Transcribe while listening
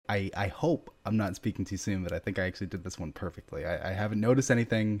I hope I'm not speaking too soon, but I think I actually did this one perfectly. I haven't noticed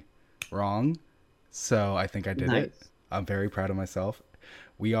anything wrong, so I think I did it. Nice. I'm very proud of myself.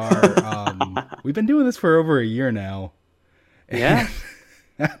 We've been doing this for over a year now, and Yeah.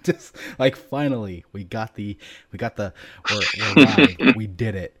 just like finally we got the we're live. We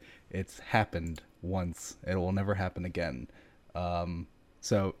did it. It's happened once. It will never happen again.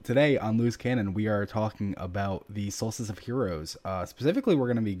 So today on Loose Cannon, we are talking about the Solstice of Heroes. Specifically, we're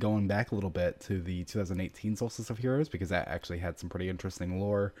going to be going back a little bit to the 2018 Solstice of Heroes because that actually had some pretty interesting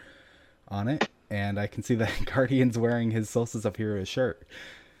lore on it. And I can see that Guardian's wearing his Solstice of Heroes shirt,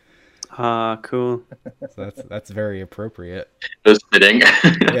 Ah, cool. so that's very appropriate. It was fitting.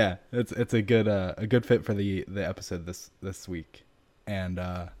 Yeah, it's a good fit for the episode this week, and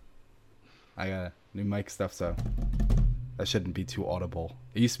I got new mic stuff, so that shouldn't be too audible.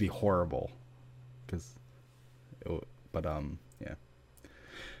 It used to be horrible, because, but yeah,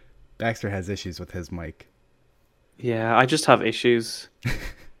 Baxter has issues with his mic. Yeah, I just have issues.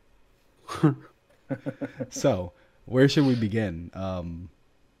 So where should we begin?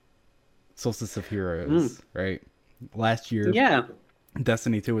 Solstice of Heroes, right? Last year, Yeah.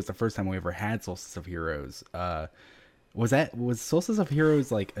 Destiny 2 was the first time we ever had Solstice of Heroes. Was Solstice of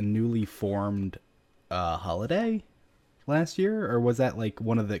Heroes like a newly formed holiday last year, or was that like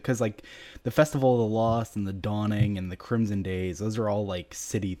one of the, because like the Festival of the Lost and the Dawning and the Crimson Days, those are all like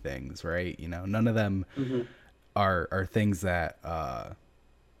city things, right? You know, none of them Hmm. are things that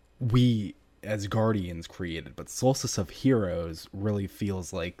we as Guardians created, but Solstice of Heroes really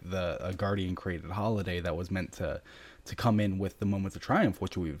feels like a Guardian created holiday that was meant to come in with the moments of triumph,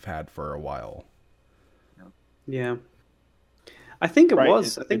 which we've had for a while. Yeah. I think it Right.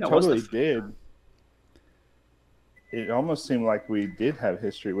 was. I It, think it that was the. totally did. It almost seemed like we did have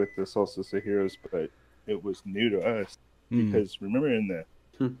history with the Solstice of Heroes, but it was new to us because remember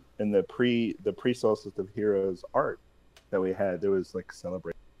Hmm. in the pre Solstice of Heroes art that we had, there was like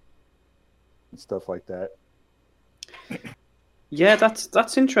celebration and stuff like that. Yeah,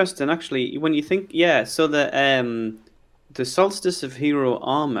 that's interesting actually. When you think, yeah, so the Solstice of Hero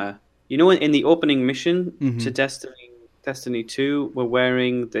armor, you know, in the opening mission to Mhm. Destiny 2, we're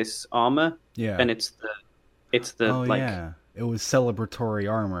wearing this armor, Yeah. and it's the Oh like, yeah. It was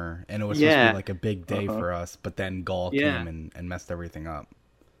celebratory armor, and it was supposed to be yeah, like a big day Uh-huh. for us, but then Gaul yeah. came and messed everything up.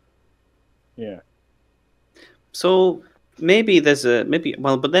 Yeah. So maybe there's a maybe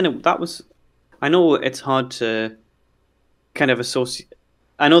well, but then that was. I know it's hard to kind of associate.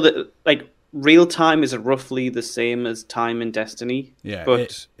 I know that like real time is roughly the same as time in Destiny, Yeah,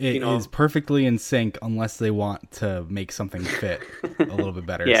 but it is perfectly in sync unless they want to make something fit a little bit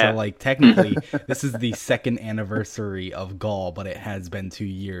better. So yeah, like technically this is the second anniversary of Gaul, but it has been 2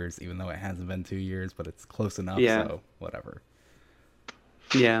 years, even though it hasn't been 2 years, but it's close enough, yeah, so whatever.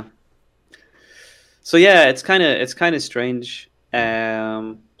 yeah. So yeah, it's kind of strange.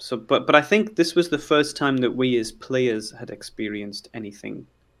 But I think this was the first time that we as players had experienced anything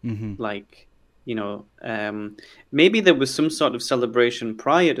Hmm. like, maybe there was some sort of celebration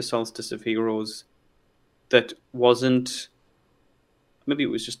prior to Solstice of Heroes that wasn't. Maybe it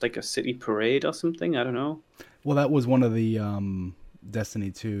was just like a city parade or something. I don't know. Well, that was one of the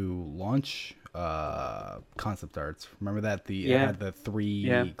Destiny 2 launch concept arts. Remember that it Yeah, had the yeah.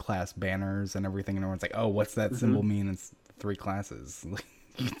 three class banners and everything, and everyone's like, "Oh, what's that symbol mean?" It's three classes.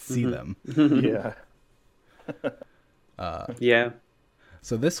 You can see them. Yeah. Yeah.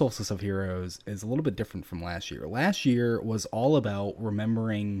 So this Solstice of Heroes is a little bit different from last year. Last year was all about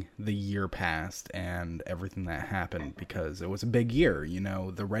remembering the year past and everything that happened because it was a big year. You know,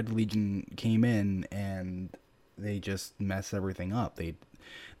 the Red Legion came in and they just messed everything up.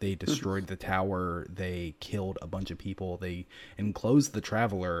 They destroyed the tower. They killed a bunch of people. They enclosed the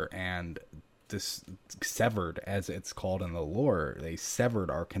Traveler and this severed, as it's called in the lore, they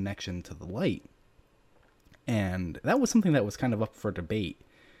severed our connection to the light. And that was something that was kind of up for debate,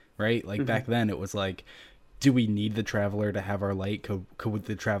 right? Like back then it was like, do we need the Traveler to have our light? Could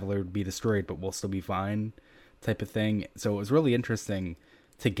the Traveler be destroyed but we'll still be fine, type of thing. So it was really interesting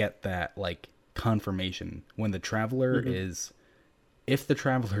to get that like confirmation when the Traveler is, if the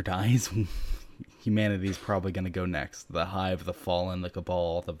Traveler dies, humanity's probably going to go next. The Hive, the Fallen, the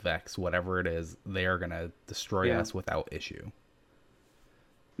Cabal, the Vex, whatever it is, they are going to destroy Yeah. us without issue.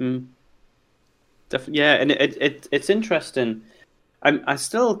 Mm. Yeah, and it's interesting. I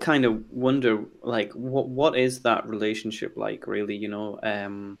still kind of wonder, like, what is that relationship like, really?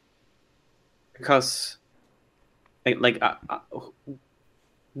 Because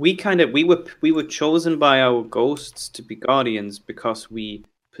we were chosen by our ghosts to be guardians because we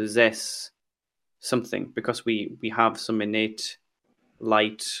possess something, because we have some innate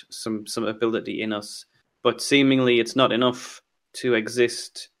light, some ability in us, but seemingly it's not enough to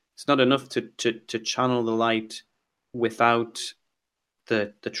exist. It's not enough to channel the light without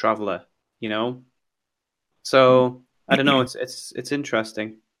the traveler, you know. So I don't know. It's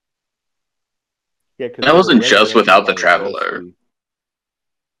interesting. Yeah, because That wasn't just without the Traveler.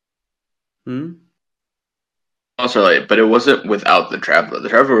 Also, but it wasn't without the Traveler. The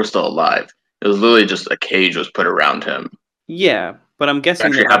Traveler was still alive. It was literally just a cage was put around him. Yeah, but I'm guessing It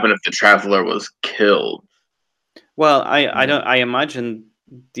actually happened if the Traveler was killed. Well, I imagine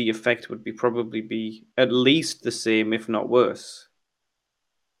the effect would probably be at least the same, if not worse.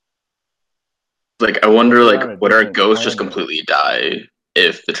 Like, I wonder, would our ghost just completely die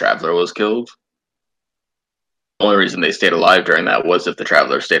if the Traveler was killed? The only reason they stayed alive during that was if the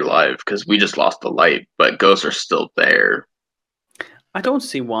Traveler stayed alive, because we just lost the light, but ghosts are still there. I don't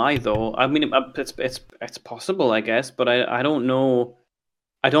see why, though. I mean, it's possible, I guess, but I don't know.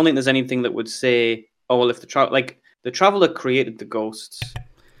 I don't think there's anything that would say, oh, well, if the Traveler created the ghosts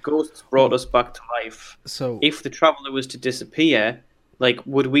brought us back to life. So if the Traveler was to disappear,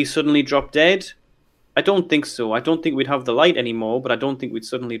 would we suddenly drop dead? I don't think so. I don't think we'd have the light anymore, but I don't think we'd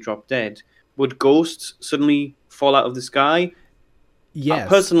suddenly drop dead. Would ghosts suddenly fall out of the sky? Yes.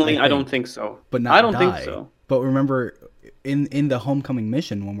 Personally, I don't think so. But not I don't die. think so. But remember, in the Homecoming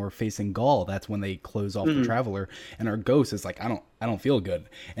mission, when we're facing Gaul, that's when they close off the Traveler, and our ghost is like, I don't feel good.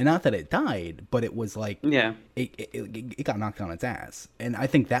 And not that it died, but it was like, it got knocked on its ass. And I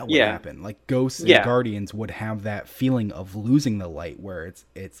think that would happen. Like, ghosts and Guardians would have that feeling of losing the light, where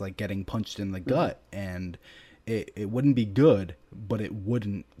it's like getting punched in the gut, and it wouldn't be good, but it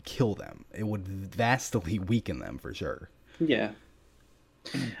wouldn't kill them. It would vastly weaken them for sure. Yeah.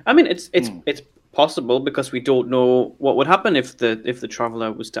 I mean, it's possible, because we don't know what would happen if the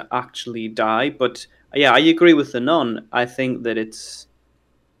Traveler was to actually die. But yeah, I agree with the non. I think that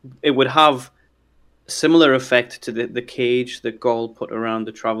it would have similar effect to the cage that Gaul put around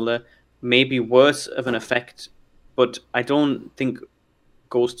the Traveler, maybe worse of an effect, but I don't think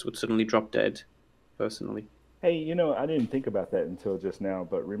ghosts would suddenly drop dead, personally. Hey, I didn't think about that until just now,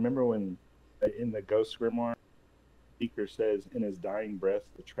 but remember when in the Ghost Grimoire, Seeker says, in his dying breath,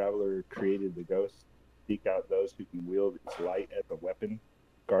 the Traveler created the ghost, seek out those who can wield its light as a weapon,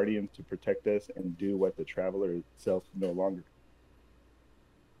 guardians to protect us, and do what the Traveler itself no longer.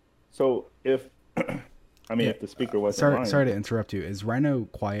 So if the speaker wasn't lying. Sorry to interrupt you. Is Rhino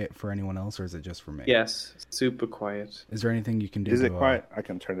quiet for anyone else, or is it just for me? Yes, super quiet. Is there anything you can do? Is it quiet? I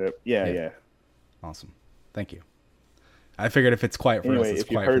can turn it up. Yeah. Awesome. Thank you. I figured if it's quiet for us, it's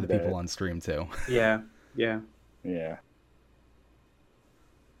quiet for the people on stream too. Yeah.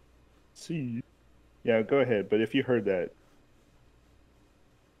 See. Yeah, go ahead. But if you heard that.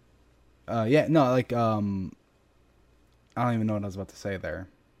 I don't even know what I was about to say there.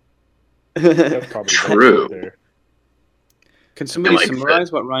 That's probably true. There. Can somebody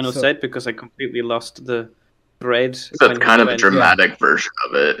summarize what Rhino said? Because I completely lost the thread. That's kind of a dramatic version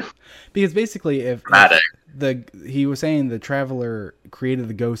of it. Because basically, if he was saying the Traveler created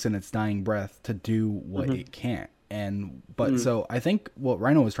the ghost in its dying breath to do what it can't. So I think what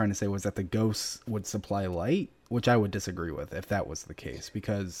Rhino was trying to say was that the ghosts would supply light, which I would disagree with if that was the case,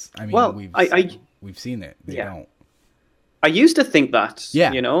 because we've seen it. They don't. I used to think that,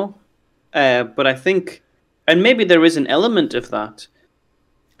 but I think, and maybe there is an element of that,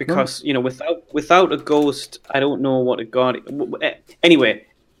 because without a ghost, I don't know what a god. Anyway,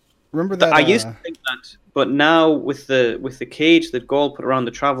 remember that I used to think that, but now with the cage that Gaul put around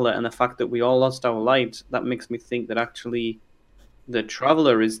the Traveler and the fact that we all lost our light, that makes me think that actually the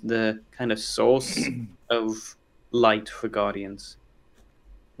Traveler is the kind of source of light for Guardians.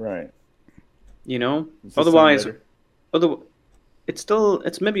 Right. Otherwise,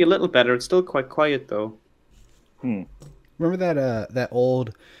 it's maybe a little better. It's still quite quiet though. Remember that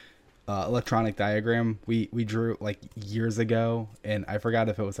old electronic diagram we drew like years ago, and I forgot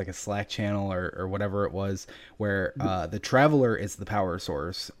if it was like a Slack channel or whatever it was, where the Traveler is the power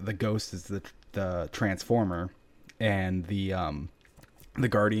source, the ghost is the transformer, and the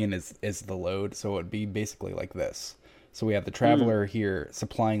Guardian is the load. So it would be basically like this. So we have the Traveler here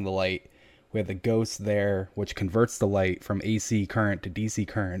supplying the light. We have the ghost there, which converts the light from AC current to DC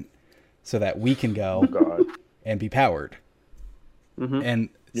current, so that we can go and be powered. And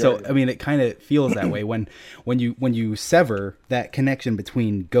so, I mean, it kind of feels that way when you sever that connection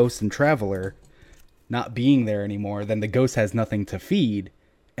between ghost and Traveler not being there anymore. Then the ghost has nothing to feed,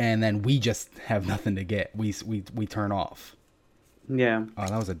 and then we just have nothing to get. We turn off. Yeah. Oh,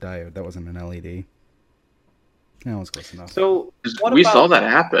 that was a diode. That wasn't an LED. That was close enough. So we saw that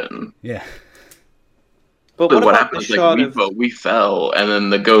happen. Yeah. But what about happened the is like shot of we fell, and then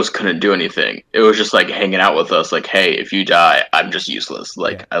the ghost couldn't do anything. It was just like hanging out with us. Like, hey, if you die, I'm just useless.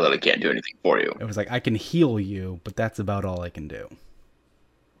 Like, Yeah. I literally can't do anything for you. It was like, I can heal you, but that's about all I can do.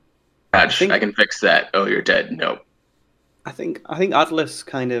 Patch, I can fix that. Oh, you're dead. Nope. I think Atlas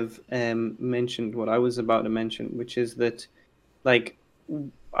kind of mentioned what I was about to mention, which is that, like,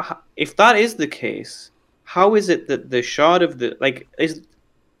 if that is the case, how is it that the shard of the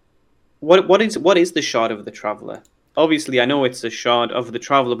what is the shard of the Traveler? Obviously, I know it's a shard of the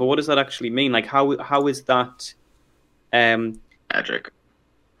Traveler, but what does that actually mean? Like, how is that? Magic.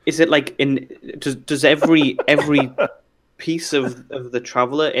 Is it like does every piece of the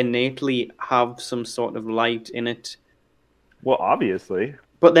Traveler innately have some sort of light in it? Well, obviously.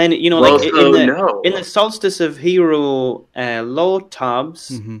 But then, you know, Well, like so no. in the Solstice of Hero lore tabs,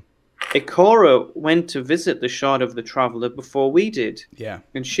 Mm-hmm. Ikora went to visit the Shard of the Traveler before we did. Yeah.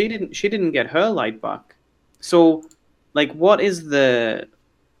 And she didn't get her light back. So, like, what is the...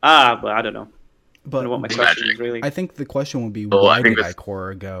 but I don't know. I don't know what my question is, really. I think the question would be, Well, why I did think that's-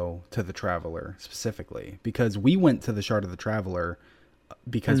 Ikora go to the Traveler specifically? Because we went to the Shard of the Traveler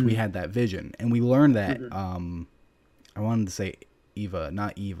because we had that vision. And we learned that, I wanted to say Eva,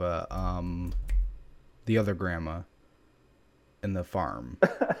 not Eva, the other grandma in the farm.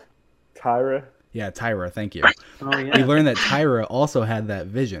 Tyra. Yeah, Tyra, thank you. Oh, yeah. We learned that Tyra also had that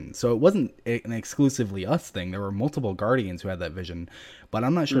vision. So it wasn't an exclusively us thing. There were multiple Guardians who had that vision. But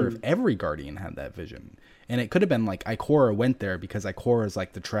I'm not sure if every Guardian had that vision. And it could have been like Ikora went there because Ikora is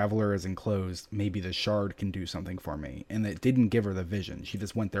like, the Traveler is enclosed. Maybe the Shard can do something for me. And it didn't give her the vision. She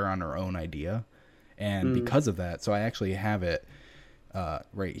just went there on her own idea. And because of that, so I actually have it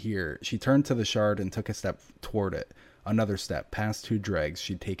right here. She turned to the Shard and took a step toward it. Another step, past two dregs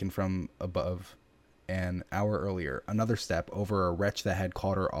she'd taken from above an hour earlier. Another step over a wretch that had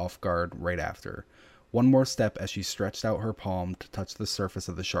caught her off guard right after. One more step as she stretched out her palm to touch the surface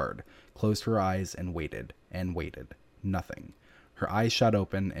of the Shard, closed her eyes and waited, and waited. Nothing. Her eyes shot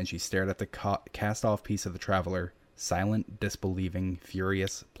open and she stared at the cast-off piece of the Traveler, silent, disbelieving,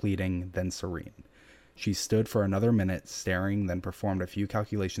 furious, pleading, then serene. She stood for another minute, staring, then performed a few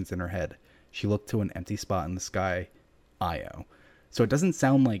calculations in her head. She looked to an empty spot in the sky. Io. So it doesn't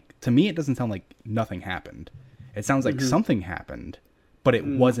sound like, to me, it doesn't sound like nothing happened. It sounds like something happened, but it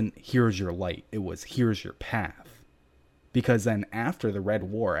wasn't, here's your light. It was, here's your path. Because then after the Red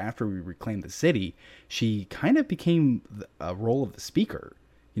War, after we reclaimed the city, she kind of became a role of the speaker.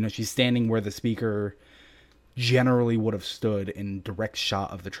 You know, she's standing where the speaker generally would have stood in direct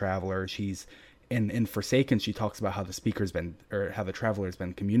shot of the Traveler. She's in Forsaken, she talks about how the speaker's been, or how the Traveler's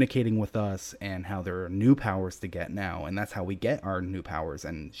been communicating with us, and how there are new powers to get now, and that's how we get our new powers.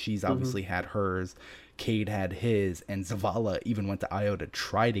 And she's obviously had hers, Cade had his, and Zavala even went to Io to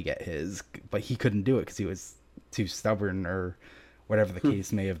try to get his, but he couldn't do it because he was too stubborn, or whatever the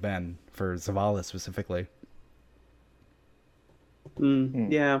case may have been for Zavala specifically.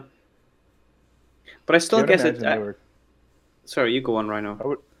 Yeah, but I still guess it. Sorry, you go on,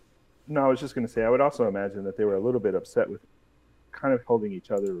 Rhino. No, I was just going to say, I would also imagine that they were a little bit upset with kind of holding each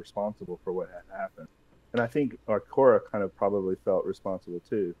other responsible for what had happened. And I think Ikora kind of probably felt responsible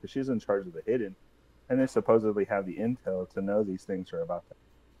too, because she's in charge of the Hidden, and they supposedly have the intel to know these things are about to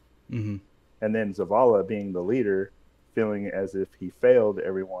happen. And then Zavala, being the leader, feeling as if he failed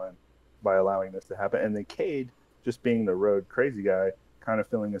everyone by allowing this to happen. And then Cade, just being the road crazy guy, kind of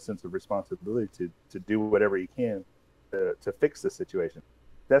feeling a sense of responsibility to do whatever he can to fix the situation.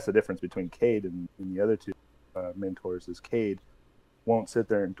 That's the difference between Cade and the other two mentors, is Cade won't sit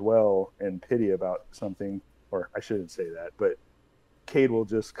there and dwell and pity about something, or I shouldn't say that, but Cade will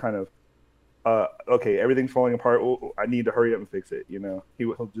just kind of, okay, everything's falling apart. Oh, I need to hurry up and fix it. You know,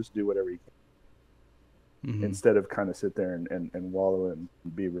 he'll just do whatever he can instead of kind of sit there and wallow and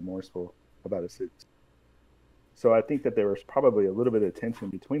be remorseful about it. So I think that there was probably a little bit of tension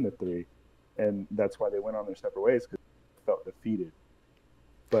between the three, and that's why they went on their separate ways, because they felt defeated.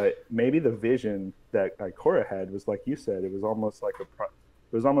 But maybe the vision that Ikora had was, like you said, it was almost like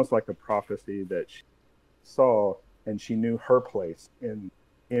a prophecy that she saw, and she knew her place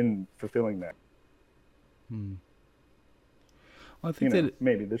in fulfilling that. Well, I think that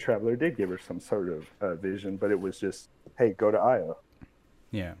maybe the Traveler did give her some sort of vision, but it was just, hey, go to Io.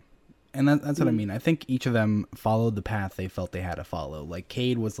 Yeah. And that's what I mean. I think each of them followed the path they felt they had to follow. Like,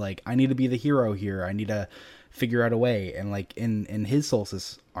 Cade was like, I need to be the hero here. I need to figure out a way. And like in his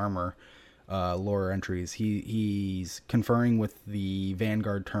Solstice armor lore entries, he's conferring with the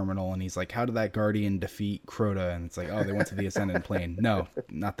Vanguard terminal, and he's like, how did that Guardian defeat Crota? And it's like, oh, they went to the Ascendant Plane. No,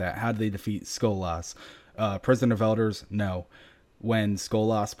 not that. How did they defeat Skolas? Prisoner of Elders? No. When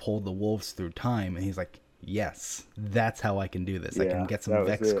Skolas pulled the wolves through time, and he's like, yes, that's how I can do this. I can get some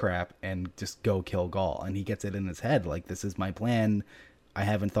Vex crap and just go kill Gaul. And he gets it in his head, like, this is my plan. I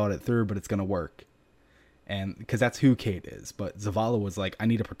haven't thought it through, but it's going to work. And because that's who Cade is. But Zavala was like, I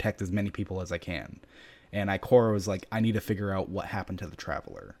need to protect as many people as I can. And Ikora was like, I need to figure out what happened to the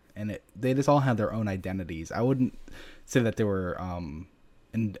Traveler. And they just all had their own identities. I wouldn't say that they were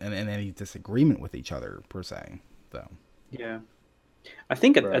in any disagreement with each other, per se, though. Yeah. I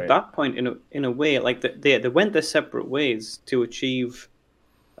think at that point, in a way, like they went their separate ways to achieve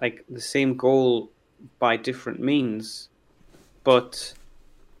like the same goal by different means. But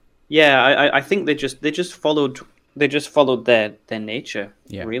yeah, I think they just followed their nature.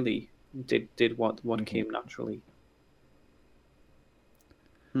 Yeah. Really did what came naturally.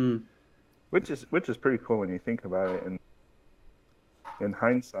 Which is pretty cool when you think about it. And in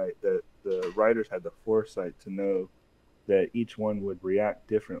hindsight, that the writers had the foresight to know that each one would react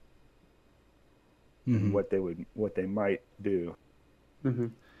differently, and what they might do.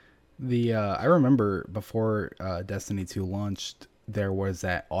 The I remember before Destiny 2 launched, there was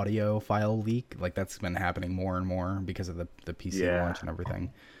that audio file leak. Like, that's been happening more and more because of the PC launch and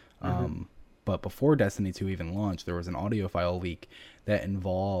everything. But before Destiny 2 even launched, there was an audio file leak that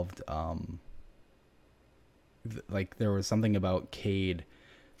involved like there was something about Cade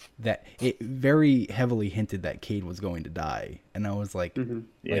that it very heavily hinted that Cade was going to die. And I was like, and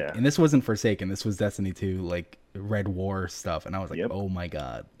this wasn't Forsaken, this was Destiny 2, like Red War stuff. And I was like, oh my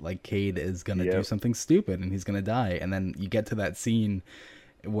God, like Cade is going to do something stupid and he's going to die. And then you get to that scene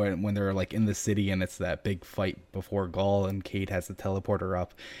when they're like in the city and it's that big fight before Gaul and Cade has the teleporter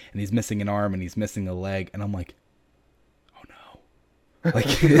up and he's missing an arm and he's missing a leg. And I'm like,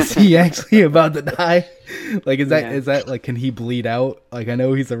 like, is he actually about to die? Like, is that like, can he bleed out? Like, I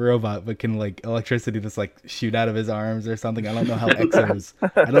know he's a robot, but can like electricity just like shoot out of his arms or something? I don't know how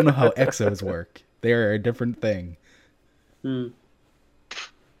exos work. They are a different thing.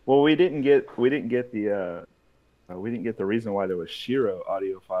 Well, we didn't get the reason why there was Shiro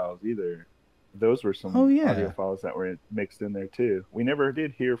audio files either. Those were some audio files that were mixed in there too. We never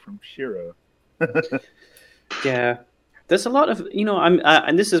did hear from Shiro. Yeah. There's a lot of,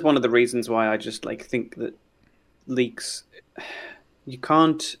 and this is one of the reasons why I just like think that leaks, you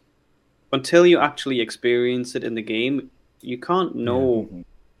can't, until you actually experience it in the game, you can't know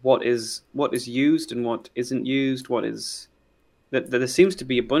what is used and what isn't used, there seems to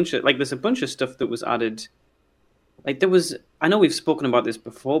be there's a bunch of stuff that was added. Like there was, I know we've spoken about this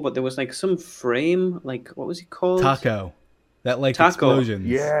before, but there was like some frame, like what was he called? Taco. That like explosions.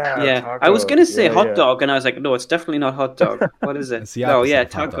 Yeah. Taco. I was gonna say hot dog, and I was like, no, it's definitely not hot dog. What is it?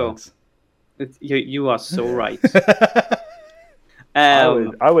 Taco. You are so right.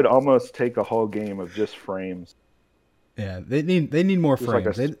 I would almost take a whole game of just frames. Yeah, they need more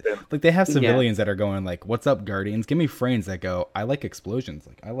frames. They have civilians that are going like, "What's up, Guardians? Give me frames that go. I like explosions.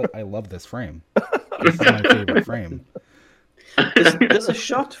 Like I love this frame. This is my favorite frame." There's a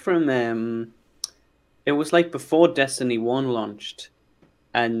shot from it was like before Destiny 1 launched,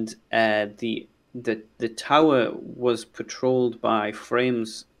 and the tower was patrolled by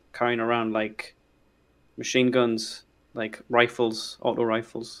frames carrying around like machine guns, like rifles, auto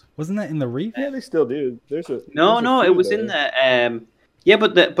rifles. Wasn't that in the Reef? Yeah, they still do. No, it was in the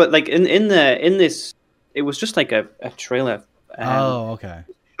but like in this, it was just like a trailer. Okay.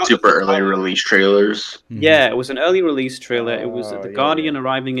 Super early release trailers. Yeah, it was an early release trailer. It was the Guardian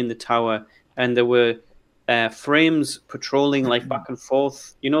arriving in the tower, and there were frames patrolling like back and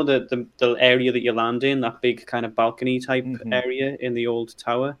forth. You know the area that you land in, that big kind of balcony type area in the old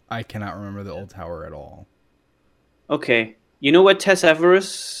tower? I cannot remember the old tower at all. Okay. You know where Tess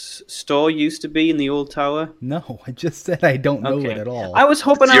Everest's store used to be in the old tower? No, I just said I don't know it at all. I was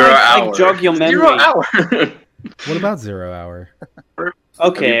hoping I would jog your memory. 0 Hour. What about 0 Hour?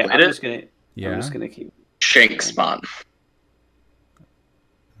 Okay, I'm just gonna keep Shank Spawn.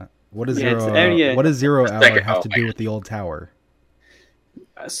 What does 0 Hour have to do with the old tower?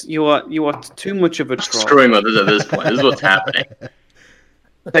 You are too much of a troll. Screwing with us at this point. This is what's happening.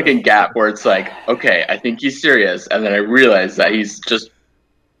 Second gap where it's like, okay, I think he's serious, and then I realize that he's just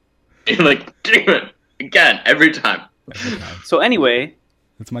like, damn it, again, every time. So anyway,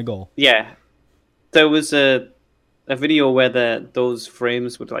 that's my goal. Yeah, there was a video where those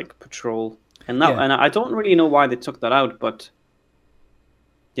frames would like patrol, and I don't really know why they took that out, but.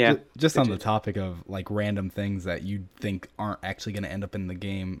 Yeah. Just on the topic of like random things that you think aren't actually going to end up in the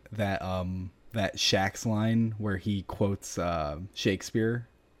game, that Shaxx line where he quotes Shakespeare,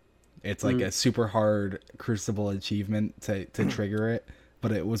 it's like a super hard Crucible achievement to trigger it,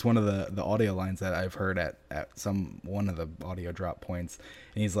 but it was one of the audio lines that I've heard at one of the audio drop points,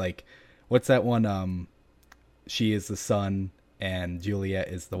 and he's like, what's that one she is the sun and Juliet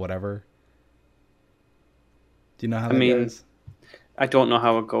is the whatever. Do you know how that goes? I don't know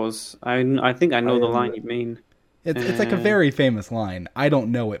how it goes. I think I know the line you mean. It's like a very famous line. I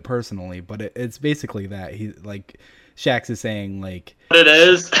don't know it personally, but it's basically that he like Shax is saying like what it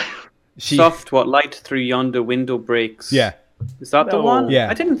is. Soft what light through yonder window breaks. Yeah. Is that the one? Yeah.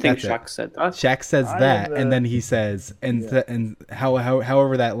 I didn't think Shax said that. Shax says that, and then he says, and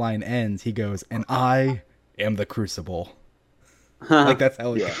however that line ends, he goes, and I am the crucible. Like that's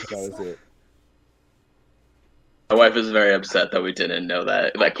how it goes. That was it. My wife is very upset that we didn't know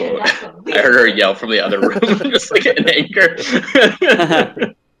that quote. I heard her yell from the other room, just like in anger.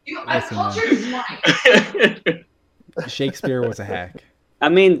 Shakespeare was a hack. I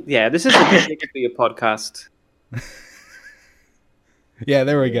mean, yeah, this is a Shakespeare podcast. Yeah,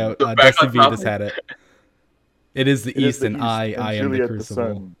 there we go. Dusty V just had it. It is the East, and I am the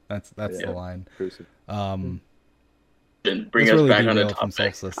crucible. That's the line. Bring us back on the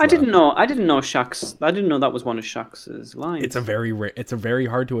topic. I didn't know Shax. I didn't know that was one of Shax's lines. It's a very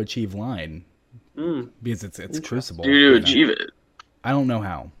hard to achieve line because it's crucible. You do achieve it. I don't know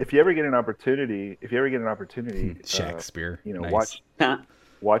how. If you ever get an opportunity, Shakespeare, nice.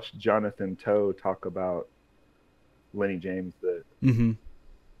 watch Jonathan Toe talk about Lenny James.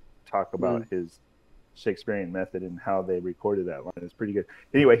 Talk about his Shakespearean method and how they recorded that line. It's pretty good.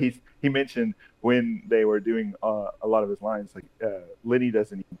 Anyway, he mentioned when they were doing a lot of his lines, like Lenny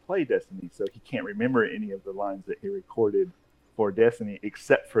doesn't even play Destiny, so he can't remember any of the lines that he recorded for Destiny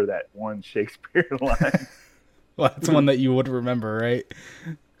except for that one Shakespeare line. Well, that's one that you would remember, right?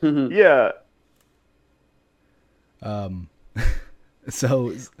 Yeah.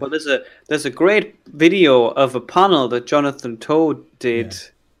 So well, there's a great video of a panel that Jonathan Toe did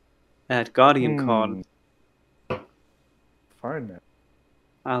at Guardian Con. Find that.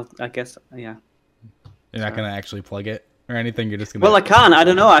 I guess, yeah. You're not gonna actually plug it or anything. You're just gonna. Well, I can. I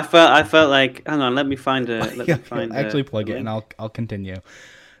don't know. I felt like. Hang on. Let me find it. Actually, plug it, and I'll continue.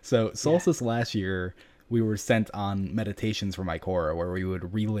 So Solstice last year, we were sent on meditations from Ikora, where we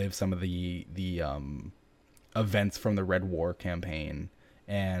would relive some of the events from the Red War campaign,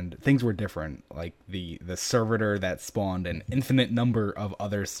 and things were different. Like the servitor that spawned an infinite number of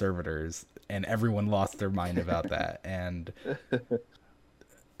other servitors, and everyone lost their mind about that. And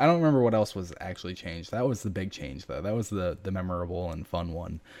I don't remember what else was actually changed. That was the big change, though. That was the memorable and fun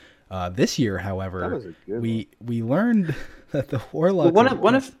one. This year, however, we learned that the warlocks.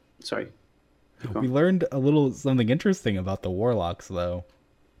 Well, sorry. We learned a little something interesting about the warlocks, though.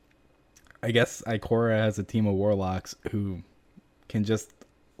 I guess Ikora has a team of warlocks who can just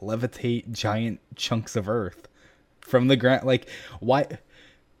levitate giant chunks of earth from the ground. Like, why?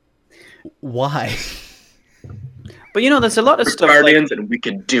 But there's a lot of stuff. Guardians, and we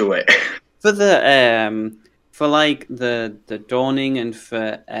can do it for the for like the Dawning and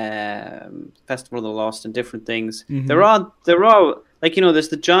for Festival of the Lost and different things. Mm-hmm. There are like there's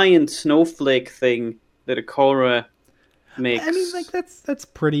the giant snowflake thing that Ikora makes. I mean, like that's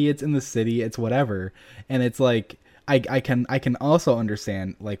pretty. It's in the city. It's whatever, and it's like I can also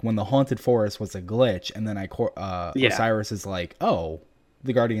understand like when the haunted forest was a glitch, and then Osiris is like, oh,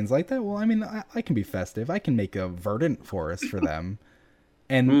 the Guardians like that. Well, I mean, I can be festive. I can make a verdant forest for them,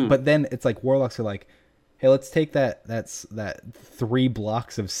 and but then it's like warlocks are like, hey, let's take that 3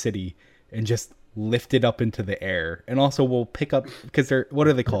 blocks of city and just lift it up into the air, and also we'll pick up because they're what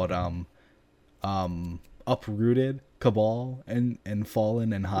are they called uprooted, Cabal and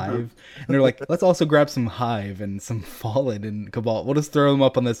Fallen and Hive, and they're like, let's also grab some Hive and some Fallen and Cabal. We'll just throw them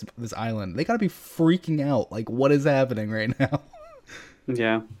up on this island. They gotta be freaking out. Like, what is happening right now?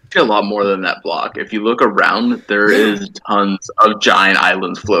 Yeah, a lot more than that block. If you look around, there is tons of giant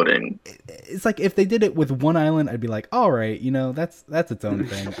islands floating. It's like if they did it with one island, I'd be like, all right, that's its own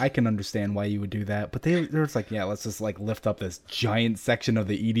thing. I can understand why you would do that. But they're just like, yeah, let's just like lift up this giant section of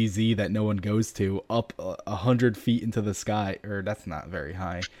the EDZ that no one goes to up 100 feet into the sky, or that's not very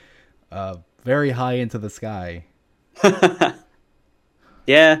high, very high into the sky.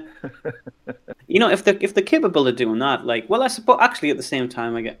 Yeah, if they're capable of doing that, like, well, I suppose actually at the same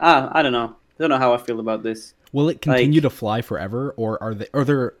time, I don't know how I feel about this. Will it continue to fly forever, or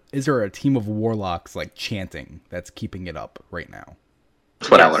is there a team of warlocks like chanting that's keeping it up right now?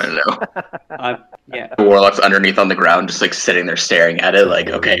 That's what I want to know. Yeah, the warlocks underneath on the ground, just like sitting there staring at it, like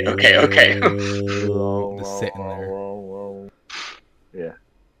okay. Just sitting there. Yeah.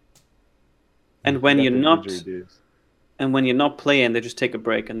 And when you're not. And when you're not playing, they just take a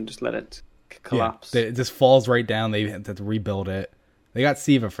break and just let it collapse. Yeah, it just falls right down. They have to rebuild it. They got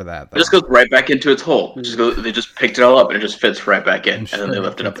Siva for that, though. It just goes right back into its hole. They just picked it all up, and it just fits right back in, and then they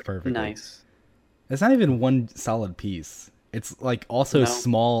lift it up. Perfectly. Nice. It's not even one solid piece. It's like also No.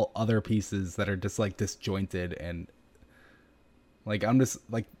 small other pieces that are just like disjointed and like I'm just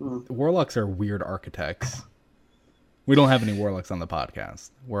like warlocks are weird architects. We don't have any warlocks on the podcast.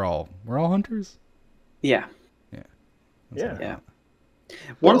 We're all hunters. Yeah. Yeah. Yeah. Or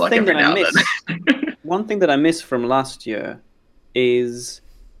One like thing every that I now and miss. One thing that I miss from last year is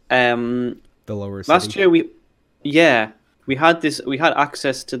The lower city. last year we had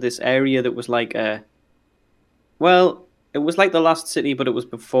access to this area that was like it was like the last city, but it was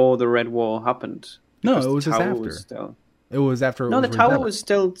before the Red War happened. No, Because it was the just tower after. was still- It was after. No, it the was tower rebuilt.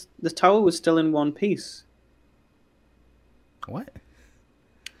 was still in one piece. What?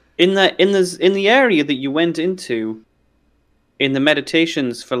 In the area that you went into in the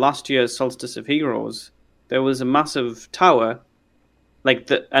meditations for last year's Solstice of Heroes, there was a massive tower,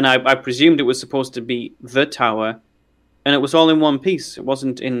 and I presumed it was supposed to be the tower, and it was all in one piece. It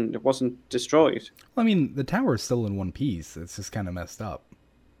wasn't destroyed. Well, I mean, the tower is still in one piece. It's just kind of messed up.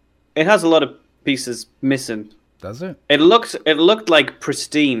 It has a lot of pieces missing. Does it? It looked like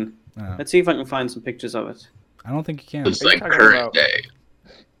pristine. Oh. Let's see if I can find some pictures of it. I don't think you can. It's Are you like talking current about- day.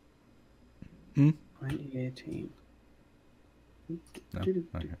 2018. No?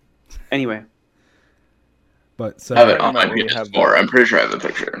 Okay. Anyway, But so I have it talking on my about when you have PS4. I'm pretty sure I have a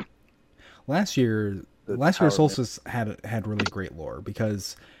picture. last year The year's tower solstice had really great lore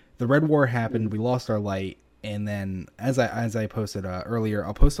because the Red War happened, we lost our light, and then as I posted earlier,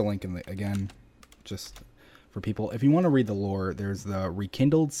 I'll post a link again just for people. If you want to read the lore, there's the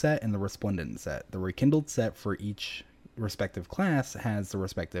Rekindled set and the Resplendent set. The Rekindled set for each respective class has the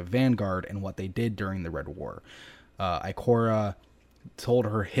respective vanguard and what they did during the Red War. Ikora told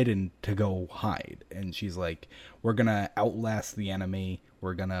her Hidden to go hide, and she's like, we're gonna outlast the enemy,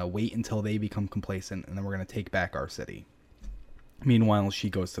 we're gonna wait until they become complacent, and then we're gonna take back our city. Meanwhile, she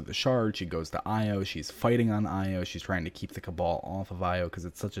goes to the Shard, she goes to Io, she's fighting on Io, she's trying to keep the Cabal off of Io because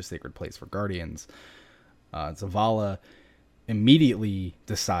it's such a sacred place for Guardians. Zavala immediately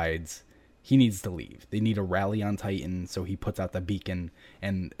decides he needs to leave. They need a rally on Titan, so he puts out the beacon,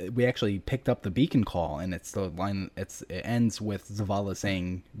 and we actually picked up the beacon call, and it's the line. It ends with Zavala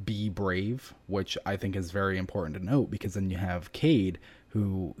saying "Be brave," which I think is very important to note because then you have Cade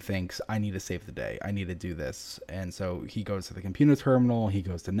who thinks I need to save the day, I need to do this, and so he goes to the computer terminal, he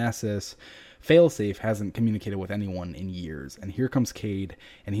goes to Nessus. Failsafe hasn't communicated with anyone in years, and here comes Cade,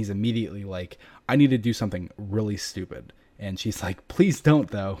 and he's immediately like, I need to do something really stupid. And she's like, please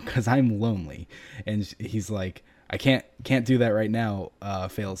don't though, because I'm lonely. And he's like, I can't do that right now,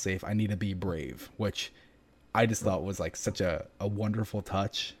 Failsafe. I need to be brave, which I just thought was like such a wonderful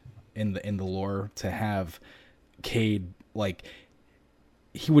touch in the lore to have Cade, like,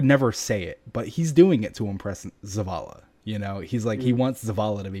 he would never say it, but he's doing it to impress Zavala. You know, he's like, he wants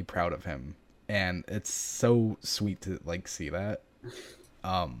Zavala to be proud of him. And it's so sweet to like see that.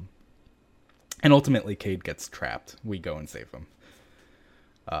 And ultimately, Cade gets trapped. We go and save him.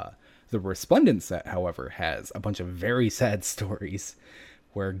 The Resplendent set, however, has a bunch of very sad stories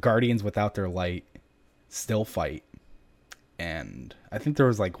where Guardians without their light still fight. And I think there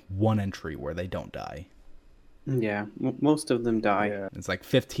was like one entry where they don't die. yeah, most of them die. Yeah. It's like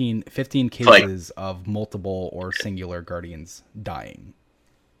 15 cases of multiple or singular Guardians dying.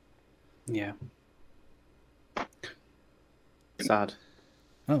 Yeah. Sad.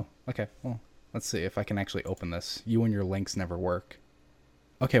 Oh, okay. Well, let's see if I can actually open this. You and your links never work.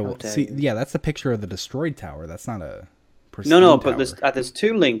 Okay, well, Okay. see, yeah, that's the picture of the destroyed tower. That's not a pristine No, tower. but there's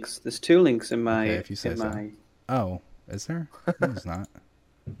two links. There's two links in my Okay, if you say in so. my Oh, is there? No, there's not.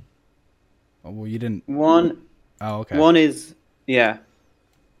 Oh, well, you didn't. one. Oh, okay. One is yeah.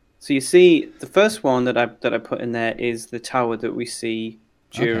 So you see, the first one that I put in there is the tower that we see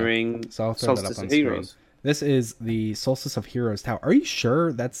during So I'll throw that Solstice up on of screen. Heroes. This is the Solstice of Heroes tower. Are you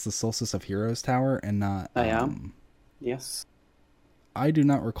sure that's the Solstice of Heroes tower and not? I am. Yes. I do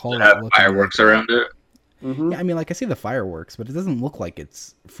not recall. It it have looking fireworks like that. around it. Mm-hmm. Yeah, I mean, like I see the fireworks, but it doesn't look like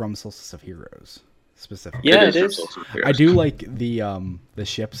it's from Solstice of Heroes specifically. Yeah, it from is. Solstice of I Heroes. do like the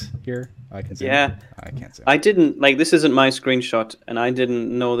ships here. I can see. Yeah. I can't see. I didn't like this. Isn't my screenshot, and I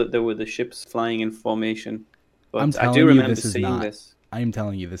didn't know that there were the ships flying in formation. But I'm I telling do you remember this is seeing not. this. I am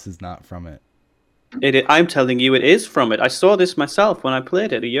telling you, this is not from it. I'm telling you, it is from it. I saw this myself when I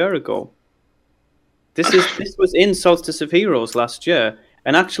played it a year ago. This was in Solstice of Heroes last year,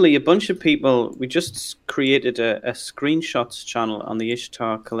 and actually, a bunch of people. We just created a screenshots channel on the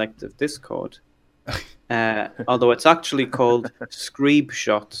Ishtar Collective Discord. Although it's actually called Screeb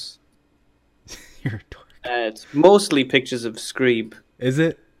Shots. You're a dork. It's mostly pictures of Screeb. Is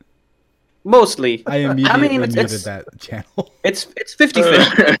it? Mostly. I immediately muted it's that channel. It's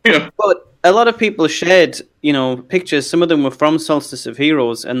 50-50. But a lot of people shared, pictures. Some of them were from Solstice of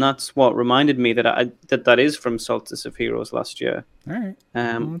Heroes, and that's what reminded me that that is from Solstice of Heroes last year. All right,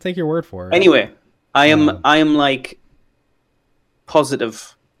 I'll take your word for it. Anyway, I am like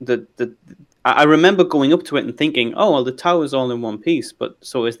positive that I remember going up to it and thinking, oh well, the tower's all in one piece. But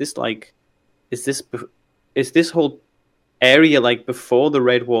so is this whole area like before the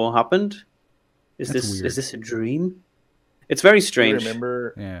Red War happened? Is this a dream? It's very strange. Do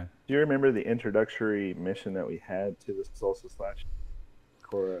you remember the introductory mission that we had to the Solstice last year?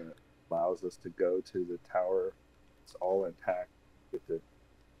 Cora allows us to go to the tower. It's all intact. We get to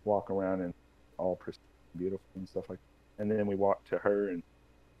walk around and all beautiful and stuff like that. And then we walked to her, and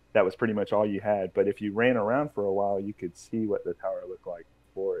that was pretty much all you had. But if you ran around for a while, you could see what the tower looked like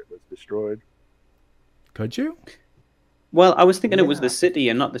before it was destroyed. Could you? Well, I was thinking it was the city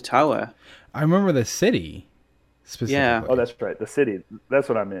and not the tower. I remember the city specifically. Yeah. Oh, that's right. The city. That's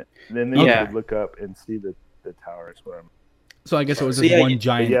what I meant. Then you could look up and see the tower. Is what I'm... So I guess it was just one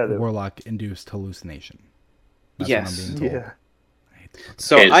giant warlock-induced hallucination. That's what I'm being told. Yeah.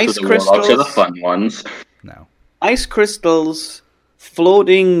 So ice crystals warlocks are the fun ones. No. Ice crystals,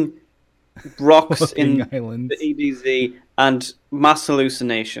 floating rocks in islands. the EDZ, and mass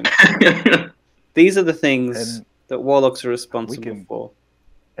hallucination. These are the things that warlocks are responsible for.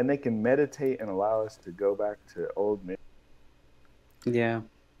 And they can meditate and allow us to go back to old men. Yeah.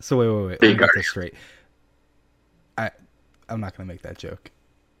 So wait. Let me get this straight. I'm not going to make that joke.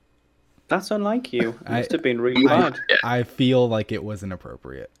 That's unlike you. It must have been really bad. I feel like it was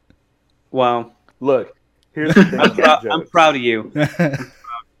inappropriate. Wow. Look, here's the thing. I'm proud of you.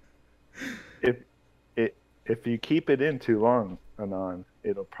 If you keep it in too long, Anon,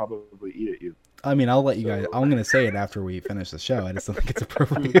 it'll probably eat at you. I mean, I'll let you guys... I'm going to say it after we finish the show. I just don't think it's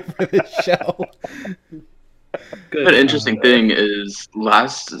appropriate for this show. Good. An interesting thing is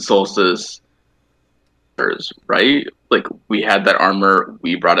last Solstice, right? Like, we had that armor,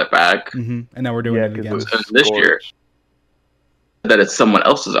 we brought it back. Mm-hmm. And now we're doing it again. This year. That it's someone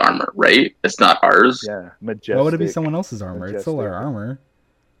else's armor, right? It's not ours. Yeah, majestic. Why would it be someone else's armor? It's still our armor.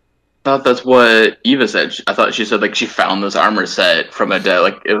 I thought that's what Eva said. I thought she said, like, she found this armor set from a dead,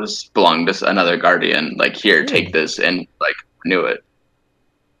 like, it was belonged to another Guardian. Like, here, take this, and, like, knew it.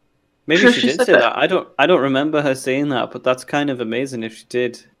 Maybe she did say that. I don't remember her saying that, but that's kind of amazing if she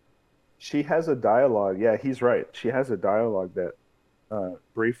did. She has a dialogue. Yeah, he's right. She has a dialogue that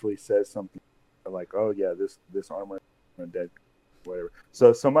briefly says something like, "Oh yeah, this armor is dead, whatever."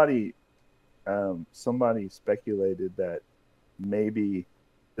 So somebody speculated that maybe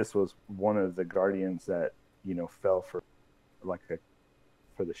this was one of the Guardians that fell for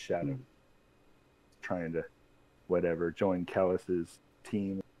the Shadow, trying to join Callus's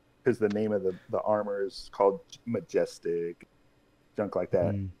team because the name of the armor is called Majestic, junk like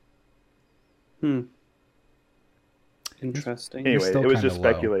that. Interesting. Anyway, it was just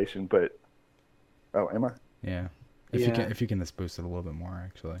speculation, but am I? Yeah. If you can just boost it a little bit more,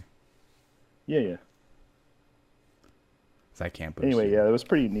 actually. Yeah. So I can't boost. Anyway, yeah, it was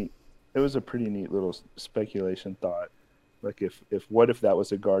pretty neat. It was a pretty neat little speculation thought. Like if that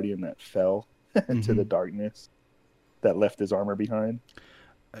was a Guardian that fell into the darkness, that left his armor behind.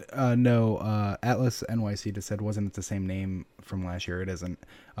 No, Atlas NYC just said, wasn't it the same name from last year? It isn't.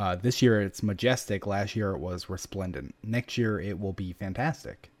 This year it's Majestic. Last year it was Resplendent. Next year it will be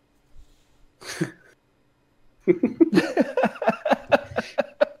Fantastic.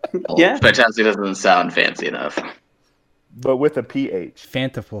 Yeah. Fantastic doesn't sound fancy enough. But with a PH.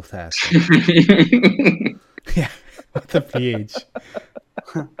 Fantafotastic. Yeah, with a PH.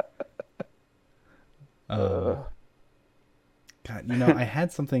 God, I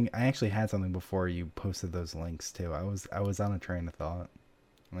actually had something before you posted those links too. I was on a train of thought.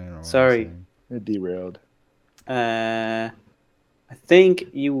 Sorry. It derailed. I think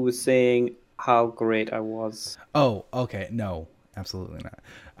you were saying how great I was. Oh, okay. No, absolutely not.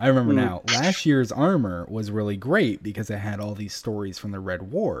 I remember now. Last year's armor was really great because it had all these stories from the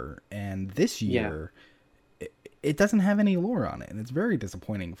Red War, and this year it doesn't have any lore on it, and it's very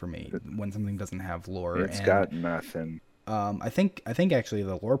disappointing for me when something doesn't have lore. It's got nothing. I think actually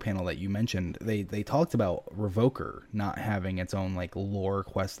the lore panel that you mentioned, they talked about Revoker not having its own like lore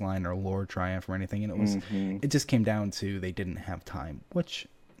quest line or lore triumph or anything, and it just came down to they didn't have time, which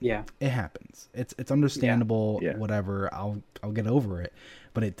it happens. It's understandable. Yeah. Whatever. I'll get over it,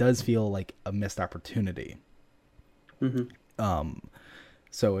 but it does feel like a missed opportunity.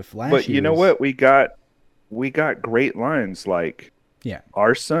 So if last, but you know what, we got great lines like,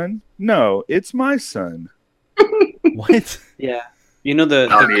 our son? No, it's my son. What? Yeah.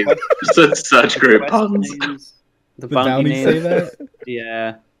 The such great puns. The bounty say that?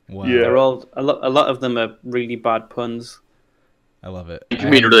 Yeah. Wow. Yeah. They're all a lot of them are really bad puns. I love it. You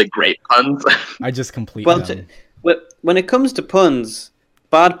mean really great puns? I just complete Well, them. when it comes to puns,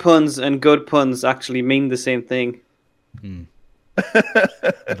 bad puns and good puns actually mean the same thing.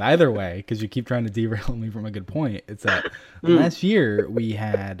 But either way, because you keep trying to derail me from a good point, it's that last year we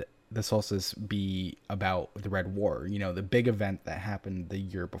had the solstice be about the Red War, the big event that happened the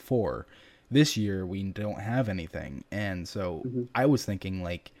year before. This year we don't have anything. And so I was thinking,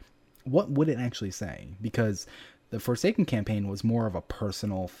 like, what would it actually say? Because the Forsaken campaign was more of a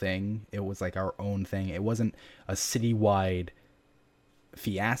personal thing. It was like our own thing. It wasn't a citywide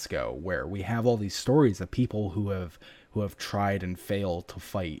fiasco where we have all these stories of people who have tried and failed to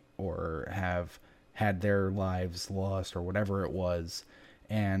fight or have had their lives lost or whatever it was.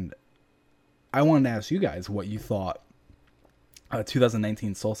 And I wanted to ask you guys what you thought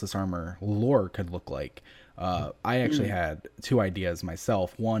 2019 Solstice Armor lore could look like. I actually had two ideas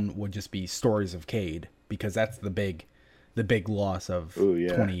myself. One would just be Stories of Cade, because that's the big loss of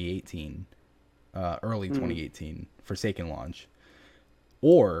 2018, early 2018 Forsaken launch.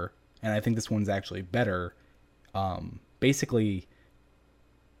 Or, and I think this one's actually better, basically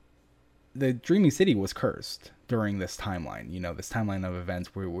the Dreaming City was cursed during this timeline, this timeline of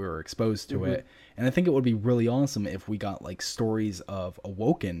events where we were exposed to it. And I think it would be really awesome if we got like stories of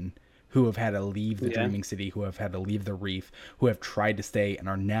Awoken who have had to leave the Dreaming City, who have had to leave the Reef, who have tried to stay and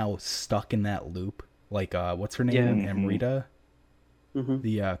are now stuck in that loop. Like, what's her name? Amrita?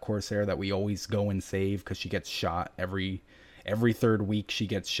 The Corsair that we always go and save because she gets shot every third week. She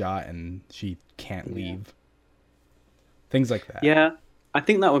gets shot and she can't leave. Things like that. Yeah, I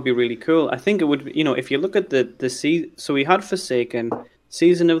think that would be really cool. I think it would be, if you look at the so we had Forsaken,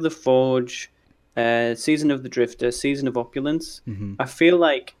 Season of the Forge, Season of the Drifter, Season of Opulence. I feel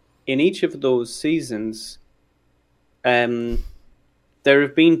like in each of those seasons, there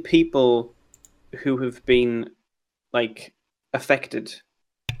have been people who have been like affected.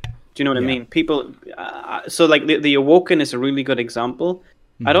 Do you know what I mean? People. So like the Awoken is a really good example.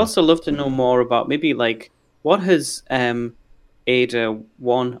 I'd also love to know more about maybe like what has Arda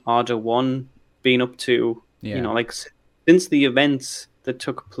 1 been up to. Like since the events that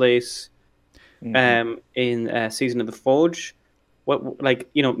took place in Season of the Forge. What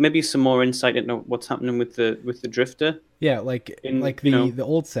maybe some more insight into what's happening with the Drifter. Yeah, like the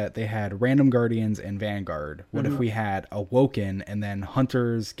old set, they had Random Guardians and Vanguard. What if we had Awoken and then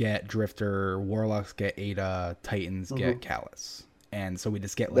Hunters get Drifter, Warlocks get Ada, Titans get Callus, and so we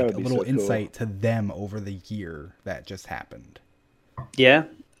just get like a little insight to them over the year that just happened. Yeah,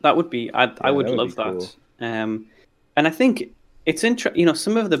 that would be. I would love that. Cool. And I think it's interesting.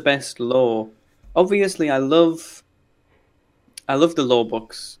 Some of the best lore. Obviously, I love the lore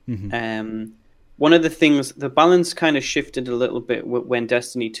books. One of the things, the balance kind of shifted a little bit when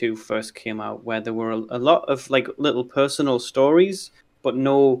Destiny 2 first came out, where there were a lot of like little personal stories, but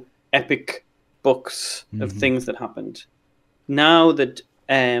no epic books of things that happened. Now that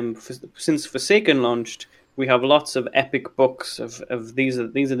since Forsaken launched, we have lots of epic books of these are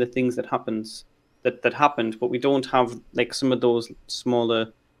the things that happened, but we don't have like some of those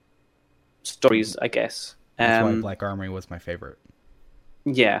smaller stories, I guess. That's why Black Armory was my favorite.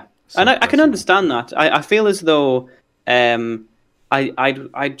 Yeah, so and I can understand that. I feel as though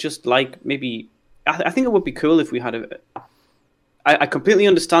I'd just like maybe I think it would be cool if we had it. I completely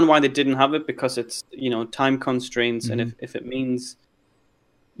understand why they didn't have it, because it's time constraints, and if it means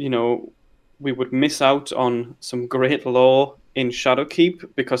we would miss out on some great lore in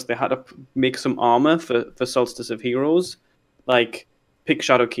Shadowkeep because they had to make some armor for Solstice of Heroes, like. Pick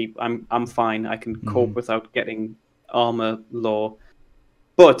Shadowkeep. I'm fine. I can cope without getting armor lore.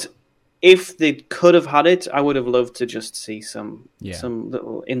 But if they could have had it, I would have loved to just see some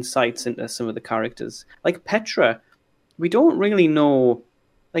little insights into some of the characters. Like Petra, we don't really know.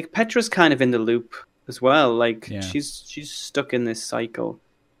 Like Petra's kind of in the loop as well. Like she's stuck in this cycle.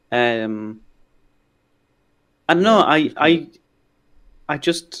 I don't know. I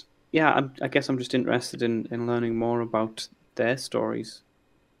guess I'm just interested in learning more about their stories.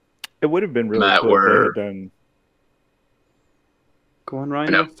 It would have been really cool if they had done. Go on,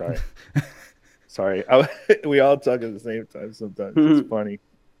 Ryan. Sorry. We all talk at the same time sometimes. It's funny.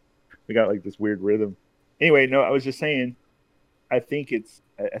 We got like this weird rhythm. Anyway, no, I was just saying. I think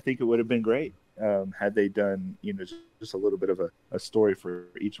it would have been great had they done just a little bit of a story for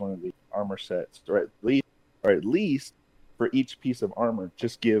each one of the armor sets, or at least for each piece of armor,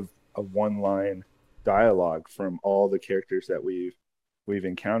 just give a one-line dialogue from all the characters that we've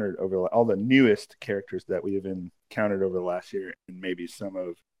encountered all the newest characters that we have encountered over the last year, and maybe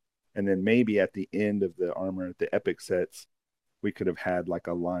and then maybe at the end of the armor, the epic sets, we could have had like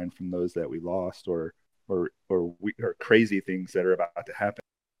a line from those that we lost, or crazy things that are about to happen.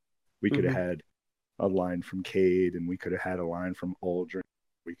 We could have had a line from Cade, and we could have had a line from Aldrin.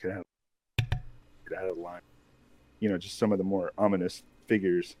 We could have had a line, just some of the more ominous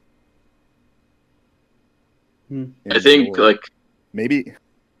figures. I think like maybe,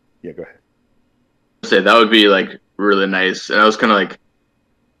 yeah. Go ahead. Say that would be like really nice, and I was kind of like,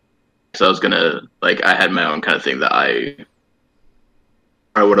 so I was gonna like I had my own kind of thing that I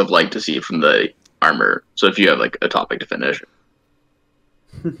would have liked to see from the armor. So if you have like a topic to finish,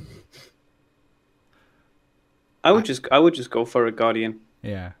 I would just go for a Guardian.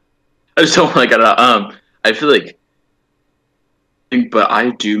 Yeah. I just don't like I feel like, but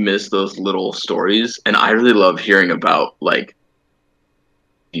I do miss those little stories, and I really love hearing about like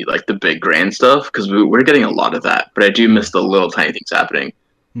the big grand stuff, because we're getting a lot of that. But I do miss the little tiny things happening.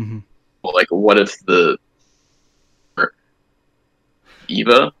 Mm-hmm. Well, like what if the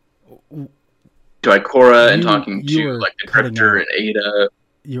Eva to Ikora and talking to like the Drifter and Ada.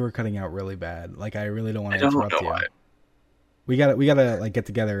 You were cutting out really bad. Like I really don't want to I interrupt don't know you. why. We gotta like get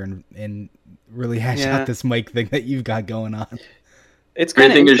together and really hash out this mic thing that you've got going on. It's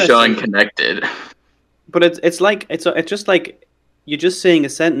kind of everything is showing connected. But it's just like you're just saying a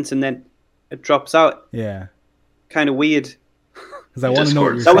sentence and then it drops out. Yeah. Kind of weird. Because I want to know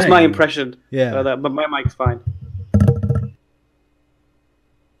what you're saying. That was my impression. Yeah. But my mic's fine.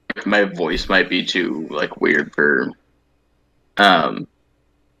 My voice might be too like weird for.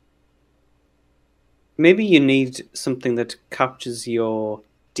 Maybe you need something that captures your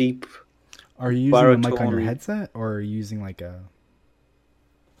deep. Are you using a mic on your headset, or are you using like a?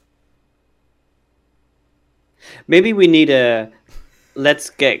 Maybe we need a Let's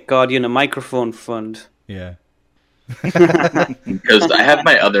Get Guardian a microphone fund. Yeah. Because I have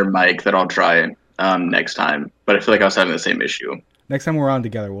my other mic that I'll try next time, but I feel like I was having the same issue. Next time we're on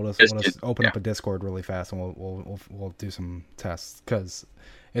together, we'll just open up a Discord really fast, and we'll do some tests, because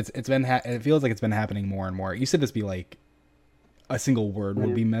it feels like it's been happening more and more. It used to just be like a single word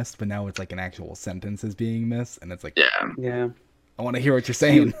would be missed, but now it's like an actual sentence is being missed, and it's like yeah. I want to hear what you're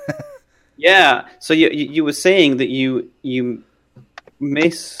saying. Yeah. So you were saying that you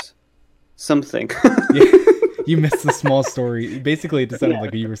miss something. Yeah. You missed the small story. Basically, it just sounded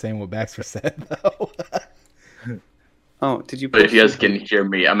like you were saying what Baxter said, though. Oh, did you? But if you guys can hear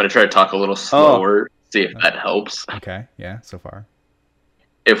me, I'm gonna try to talk a little slower, see if that helps. Okay. Yeah. So far,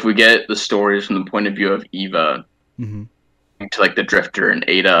 if we get the stories from the point of view of Eva, to like the Drifter and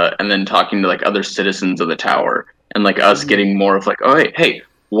Ada, and then talking to like other citizens of the tower, and like us getting more of like, oh hey,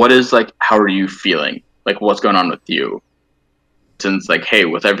 what is like, how are you feeling? Like, what's going on with you? Since like, hey,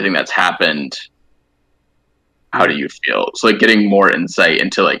 with everything that's happened, how do you feel? So like getting more insight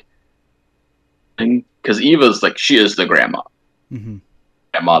into like, because Eva's like, she is the grandma,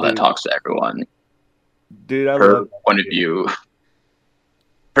 grandma that talks to everyone. Dude, her point of view,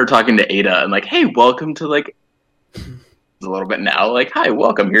 her talking to Ada and like, hey, welcome to like a little bit now, like, hi,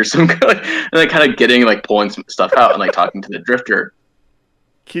 welcome, here's some good, and like kind of getting like pulling some stuff out and like talking to the Drifter.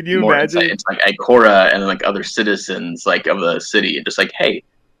 Can you imagine? It's like Ikora and like other citizens like of the city, and just like, hey,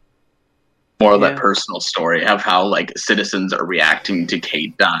 more of that personal story of how like citizens are reacting to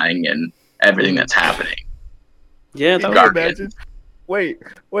Cade dying and everything that's happening. Yeah, can you imagine? Wait.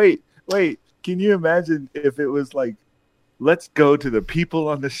 Can you imagine if it was like, let's go to the people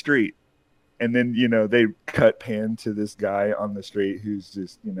on the street, and then they cut pan to this guy on the street who's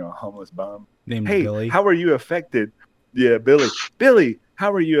just a homeless bum named hey, Billy. How are you affected? Yeah, Billy,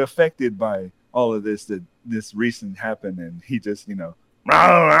 how are you affected by all of this this recent happened? And he just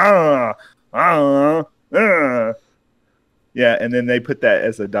yeah, and then they put that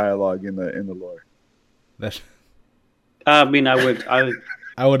as a dialogue in the lore. I mean,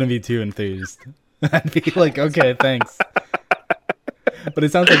 I wouldn't be too enthused. I'd be like, okay, thanks. But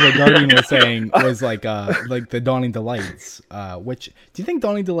it sounds like what Guardian was saying was like the Dawning Delights. Which do you think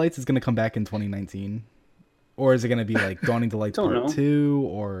Dawning Delights is going to come back in 2019, or is it going to be like Dawning Delights Part 2,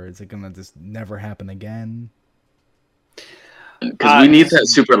 or is it going to just never happen again? Because we need that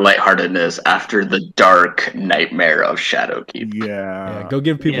super lightheartedness after the dark nightmare of Shadowkeep. Yeah, go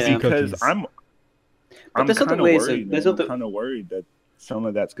give people some cookies. Because I'm kind of worried that some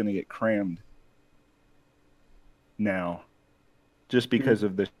of that's going to get crammed now, just because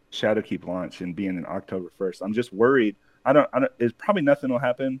of the Shadowkeep launch and being in October 1st. I'm just worried. I don't. It's probably nothing will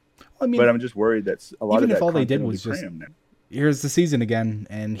happen. I mean, but I'm just worried that a lot of that. Even if all they did was just here's the season again,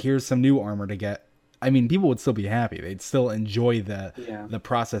 and here's some new armor to get. I mean, people would still be happy. They'd still enjoy the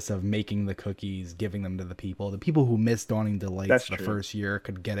process of making the cookies, giving them to the people. The people who missed Dawning Delights first year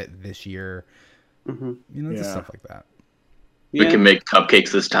could get it this year. Just stuff like that. We can make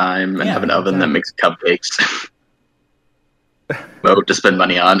cupcakes this time and have an oven that makes cupcakes. Vote to spend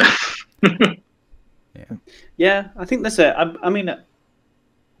money on. Yeah, I think that's it. I mean,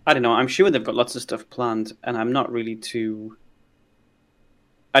 I don't know. I'm sure they've got lots of stuff planned, and I'm not really too.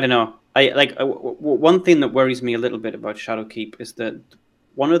 I don't know. One thing that worries me a little bit about Shadowkeep is that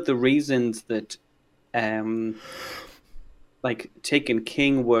one of the reasons that, Taken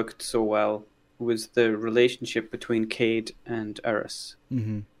King worked so well was the relationship between Cayde and Eris.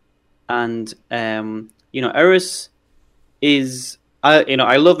 Mm-hmm. And Eris is.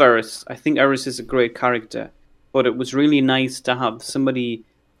 I love Eris. I think Eris is a great character, but it was really nice to have somebody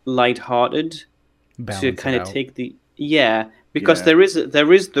lighthearted to kind of take the because there is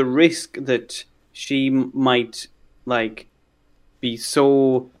the risk that she might be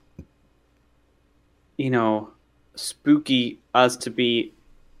so spooky as to be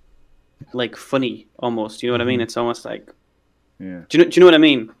funny almost. You know what I mean? It's almost like do you know what I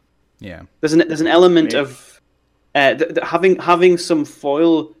mean? Yeah. There's an element of having some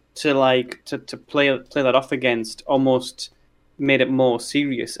foil to play that off against almost made it more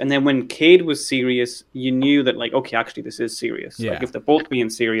serious. And then when Cayde was serious, you knew that okay, actually this is serious. Yeah. If they're both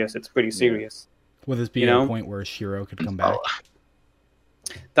being serious, it's pretty serious. Will this be a point where Shiro could come back?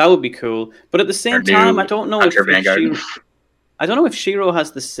 That would be cool. But at the same time, I don't know if Shiro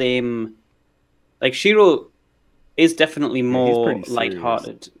has the same. Shiro is definitely more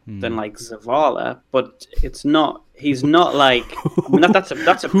lighthearted than Zavala, but it's not. He's not that's a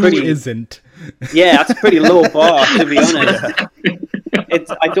pretty. Who isn't? Yeah, that's a pretty low bar, to be honest.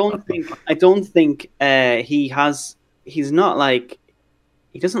 I don't think he has. He's not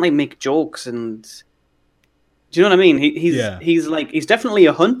he doesn't make jokes and. Do you know what I mean? He's definitely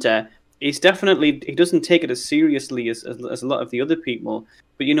a hunter. He doesn't take it as seriously as a lot of the other people.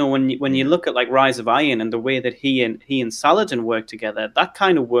 But when you look at Rise of Iron and the way that he and Saladin worked together, that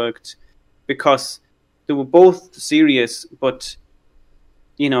kind of worked because they were both serious. But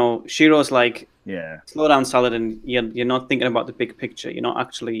Shiro's slow down, Saladin. You're not thinking about the big picture. You're not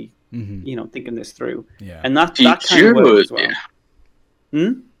actually thinking this through. Yeah. And that kind of works as well.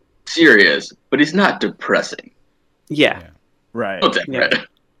 Yeah. Serious, but he's not depressing. Yeah. Right. Yeah.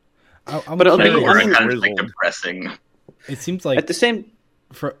 But depressing. It seems like at the same.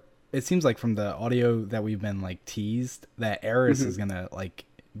 It seems like from the audio that we've been teased that Eris is gonna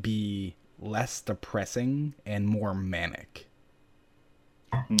be less depressing and more manic.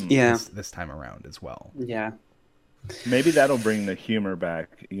 Yeah. This time around as well. Yeah. Maybe that'll bring the humor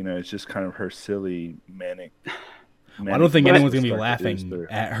back. It's just kind of her silly manic. I don't think anyone's gonna be laughing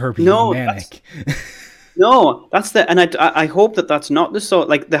at her being manic. No, that's and I hope that's not the sort.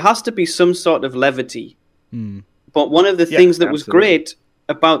 There has to be some sort of levity. But one of the things that was great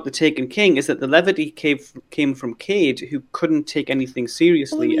about the Taken King is that the levity came from Cayde, who couldn't take anything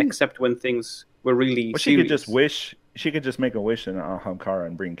seriously except when things were really serious. She could just make a wish in Ahamkara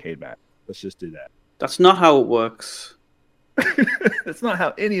and bring Cayde back. Let's just do that. That's not how it works. That's not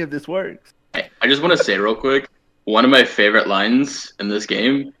how any of this works. I just want to say real quick, one of my favorite lines in this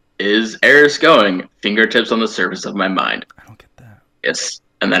game is Eris going, fingertips on the surface of my mind. I don't get that. Yes,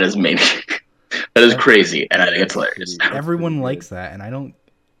 and that is manic. That is crazy, and I think it's hilarious. Everyone likes that, and I don't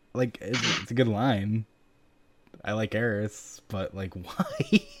it's a good line. I like Eris, but why?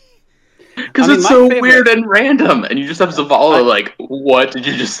 Because it's so weird and random, and you just have Zavala what did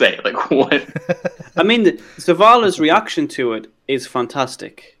you just say? What? I mean, Zavala's reaction to it is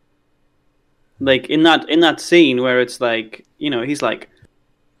fantastic. In that scene where it's he's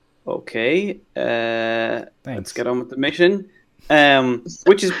okay, let's get on with the mission,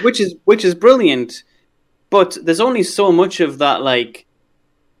 which is brilliant. But there's only so much of that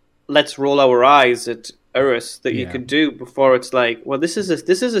let's roll our eyes at Eris that you could do before it's well, this is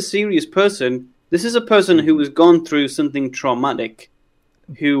a serious person. This is a person who has gone through something traumatic,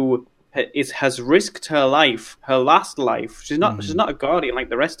 who has risked her life, her last life. She's not a guardian like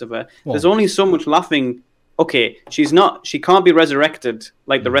the rest of her. Well, there's only so much laughing. Okay, she can't be resurrected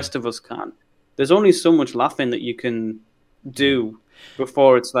like the rest of us can. There's only so much laughing that you can do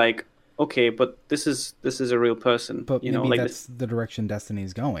before it's okay, but this is a real person. But maybe that's the direction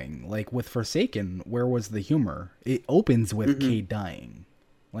Destiny's going. With Forsaken, where was the humor? It opens with Cayde dying.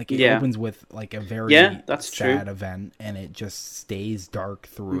 It opens with a very sad event, and it just stays dark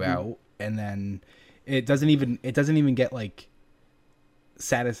throughout. And then it doesn't even get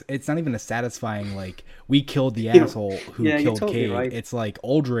it's not even a satisfying we killed the asshole who killed Cayde. Right. It's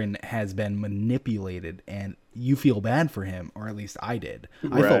Uldren has been manipulated, and you feel bad for him, or at least I did.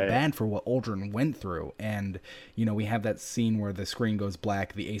 I felt bad for what Uldren went through, and we have that scene where the screen goes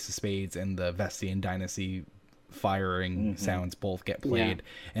black, the Ace of Spades and the Vestian Dynasty firing sounds both get played,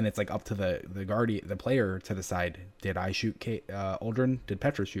 and it's like up to the player to decide, did I shoot Uldren? Did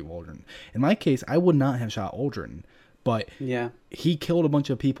Petra shoot Uldren? In my case, I would not have shot Uldren, but he killed a bunch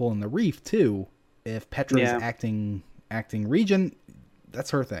of people in the reef too. If Petra's acting Regent,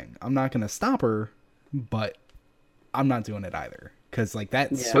 that's her thing. I'm not gonna stop her, but I'm not doing it either, because like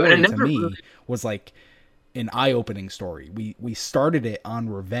that story to me was like an eye-opening story. We started it on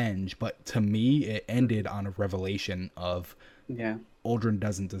revenge, but to me it ended on a revelation of Uldren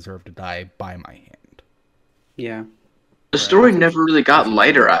doesn't deserve to die by my hand. The story never really got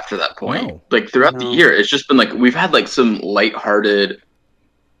lighter after that point. No. Like throughout the year, it's just been like we've had like some lighthearted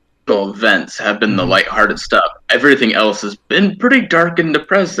events have been the lighthearted stuff. Everything else has been pretty dark and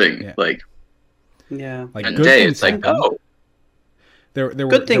depressing. Like like good day, it's like there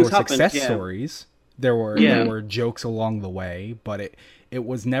were success stories. There were jokes along the way, but it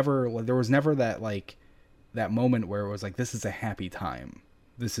was never, there was never that like that moment where it was like, this is a happy time.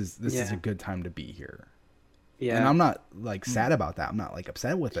 This is a good time to be here. And I'm not like sad about that. I'm not like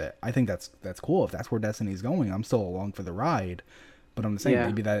upset with it. I think that's cool. If that's where Destiny's going, I'm still along for the ride. But I'm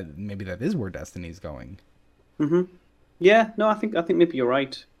saying maybe that is where Destiny's going. Yeah, no, I think maybe you're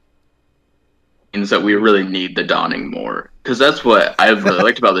right. Means that we really need the Dawning more, because that's what I've really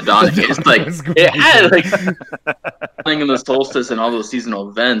liked about the Dawning. It's like it had like in the solstice and all those seasonal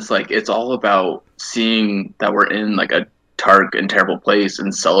events. Like it's all about seeing that we're in like a dark and terrible place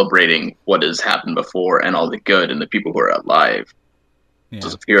and celebrating what has happened before and all the good and the people who are alive. So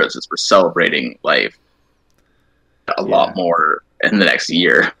as heroes, we're celebrating life a lot more in the next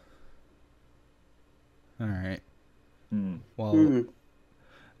year. All right. Well.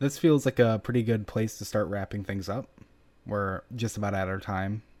 This feels like a pretty good place to start wrapping things up. We're just about at our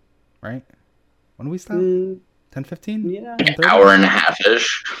time, right? When do we stop? 10:15? Yeah. Hour and a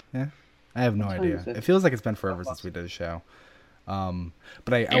half-ish. Yeah. I have no idea. It feels like it's been forever since we did a show.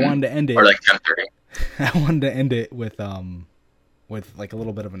 But I wanted to end it. Or like 10:30. I wanted to end it with like a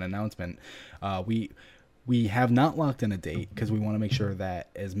little bit of an announcement. We have not locked in a date because we want to make sure that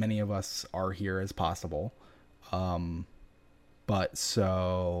as many of us are here as possible. But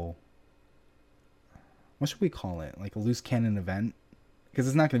so, what should we call it? Like a loose cannon event? Because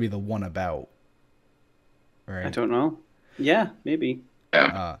it's not going to be the one about, right? I don't know. Yeah, maybe.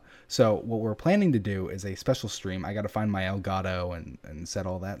 So what we're planning to do is a special stream. I got to find my Elgato and set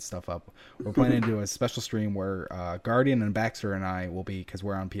all that stuff up. We're planning to do a special stream where Guardian and Baxter and I will be, because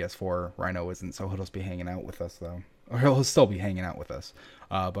we're on PS4. Rhino isn't, so he'll just be hanging out with us though. Or he'll still be hanging out with us.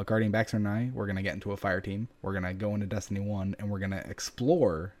 But Guardian, Baxter, and I, we're going to get into a fire team. We're going to go into Destiny 1, and we're going to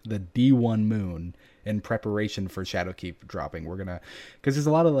explore the D1 moon in preparation for Shadowkeep dropping. We're going to... Because there's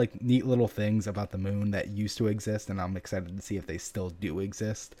a lot of like neat little things about the moon that used to exist, and I'm excited to see if they still do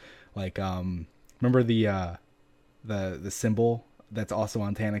exist. Like, remember the symbol that's also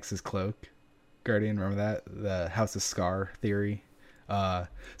on Taniks's cloak? Guardian, remember that? The House of Scar theory?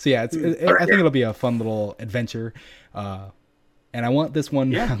 So yeah, I think it'll be a fun little adventure. And I want this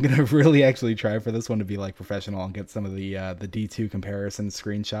one, I'm going to really actually try for this one to be like professional and get some of the D2 comparison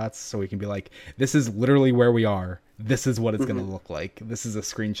screenshots so we can be like, this is literally where we are. This is what it's going to look like. This is a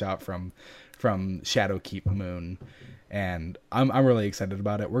screenshot from Shadowkeep Moon. And I'm really excited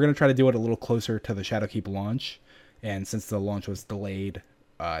about it. We're going to try to do it a little closer to the Shadowkeep launch. And since the launch was delayed,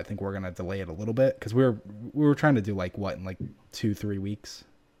 I think we're going to delay it a little bit because we were trying to do like what in like 2-3 weeks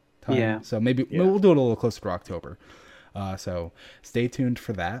time. Yeah. So maybe we'll do it a little closer to October. So stay tuned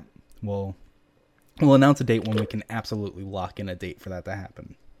for that. We'll announce a date when we can absolutely lock in a date for that to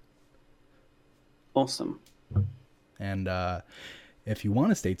happen. Awesome. And if you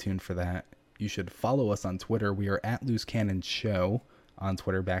want to stay tuned for that, you should follow us on Twitter. We are at Loose Cannon Show on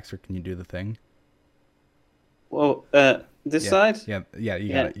Twitter. Baxter, can you do the thing? Well, this side? Yeah,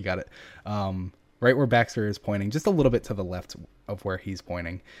 you got it. Right where Baxter is pointing, just a little bit to the left of where he's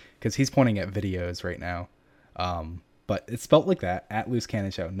pointing, because he's pointing at videos right now. But it's spelt like that, at Loose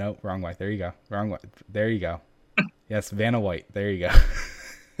Cannon Show. No, wrong way. There you go. Wrong way. There you go. Yes, Vanna White. There you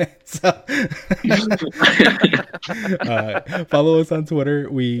go. So, follow us on Twitter.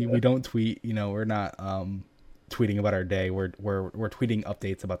 We don't tweet. We're not tweeting about our day. We're tweeting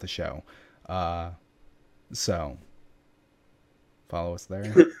updates about the show. So follow us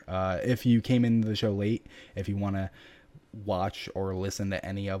there. If you came into the show late, if you want to watch or listen to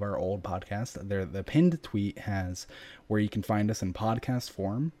any of our old podcasts, the pinned tweet has where you can find us in podcast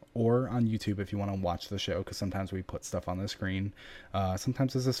form or on YouTube if you want to watch the show, because sometimes we put stuff on the screen.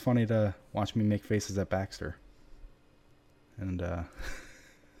 Sometimes it's just funny to watch me make faces at Baxter. And yeah.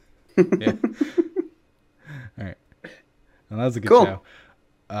 All right. Well, that was a good show.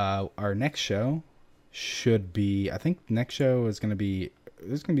 Our next show should be. I think next show is gonna be.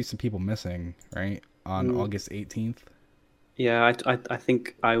 There's gonna be some people missing, right? On August 18th. Yeah, I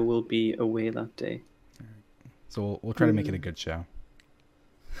think I will be away that day. So we'll try to make it a good show.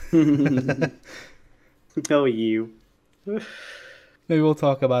 Oh, you. Maybe we'll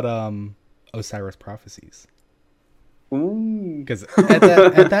talk about Osiris Prophecies. Ooh. Because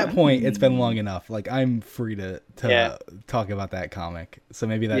at that point, it's been long enough. Like, I'm free to talk about that comic. So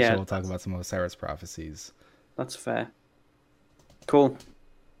maybe that show we'll talk about some Osiris Prophecies. That's fair. Cool.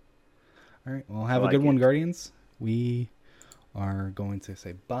 All right. Well, have a good one, Guardians. We are going to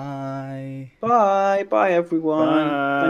say bye. Bye. Bye, everyone. Bye.